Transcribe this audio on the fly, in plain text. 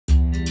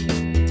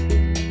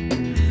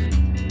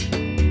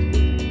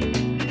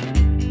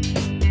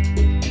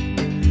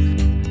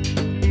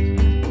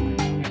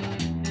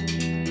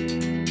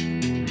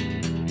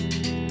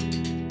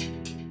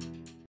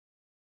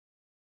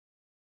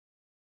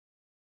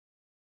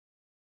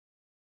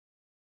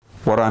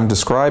What I'm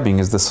describing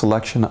is the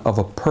selection of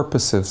a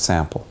purposive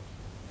sample.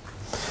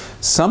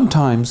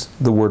 Sometimes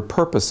the word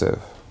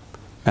purposive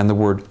and the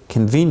word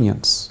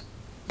convenience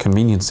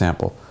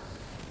sample,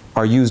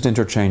 are used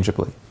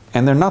interchangeably,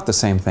 and they're not the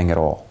same thing at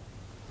all.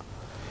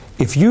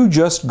 If you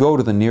just go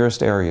to the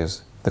nearest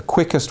areas, the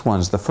quickest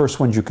ones, the first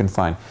ones you can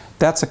find,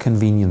 that's a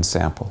convenience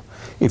sample.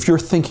 If you're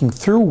thinking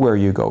through where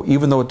you go,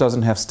 even though it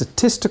doesn't have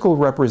statistical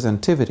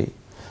representativity,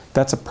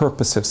 that's a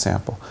purposive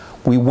sample.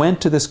 We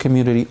went to this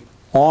community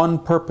on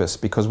purpose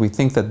because we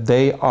think that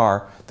they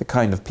are the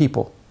kind of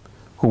people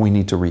who we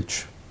need to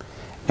reach.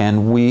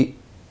 And we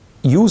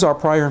use our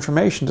prior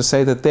information to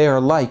say that they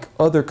are like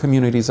other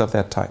communities of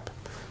that type.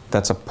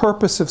 That's a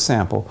purposive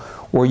sample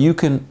where you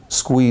can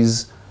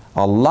squeeze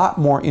a lot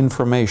more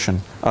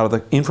information out of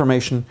the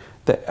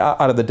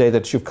out of the data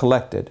that you've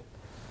collected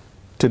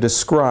to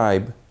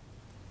describe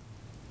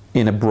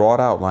in a broad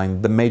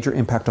outline the major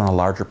impact on a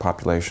larger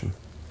population.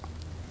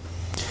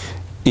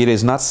 It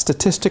is not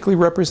statistically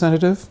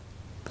representative,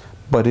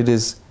 but it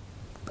is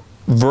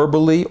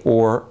verbally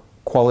or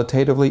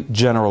qualitatively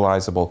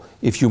generalizable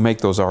if you make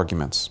those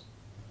arguments.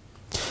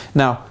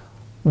 Now,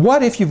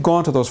 what if you've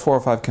gone to those 4 or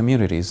 5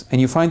 communities and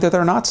you find that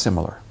they're not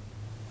similar?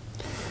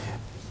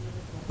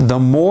 The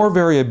more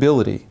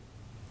variability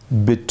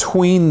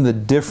between the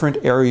different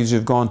areas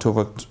you've gone to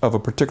of a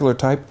particular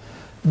type,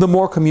 the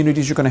more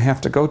communities you're going to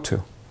have to go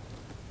to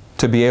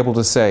be able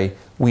to say,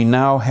 we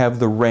now have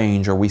the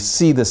range, or we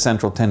see the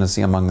central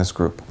tendency among this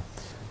group.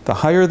 The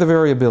higher the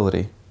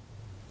variability,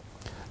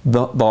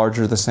 the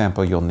larger the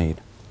sample you'll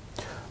need.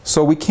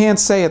 So we can't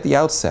say at the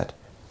outset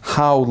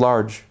how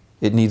large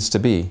it needs to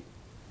be.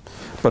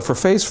 But for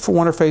phase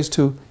 1 or phase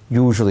 2,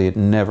 usually it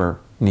never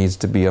needs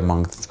to be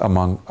among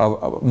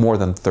more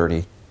than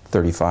 30,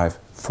 35,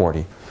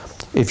 40.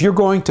 If you're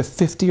going to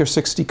 50 or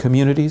 60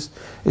 communities,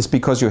 it's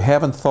because you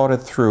haven't thought it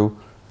through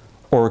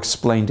or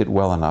explained it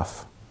well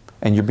enough,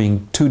 and you're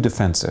being too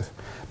defensive.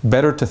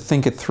 Better to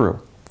think it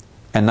through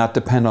and not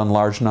depend on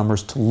large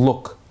numbers to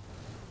look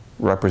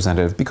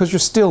representative, because you're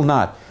still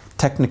not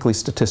technically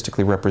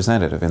statistically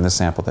representative in the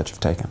sample that you've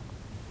taken.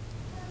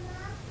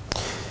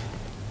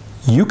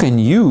 You can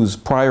use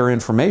prior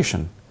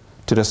information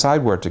to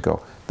decide where to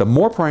go. The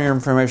more prior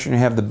information you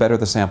have, the better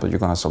the sample you're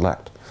going to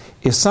select.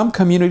 If some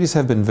communities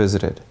have been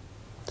visited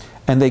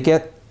and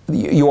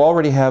you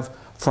already have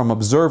from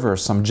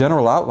observers some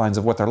general outlines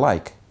of what they're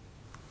like,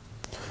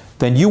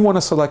 then you want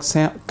to select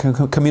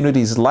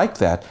communities like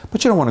that,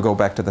 but you don't want to go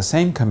back to the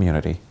same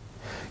community.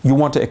 You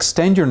want to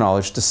extend your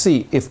knowledge to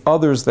see if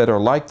others that are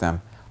like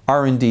them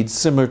are indeed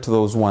similar to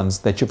those ones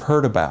that you've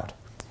heard about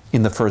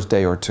in the first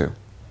day or two.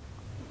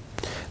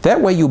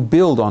 That way you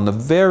build on the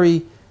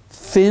very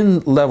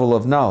thin level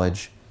of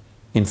knowledge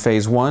in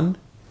phase 1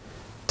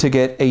 to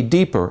get a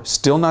deeper,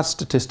 still not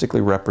statistically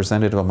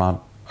representative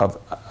amount of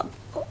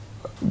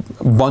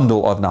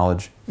bundle of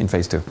knowledge in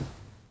phase 2.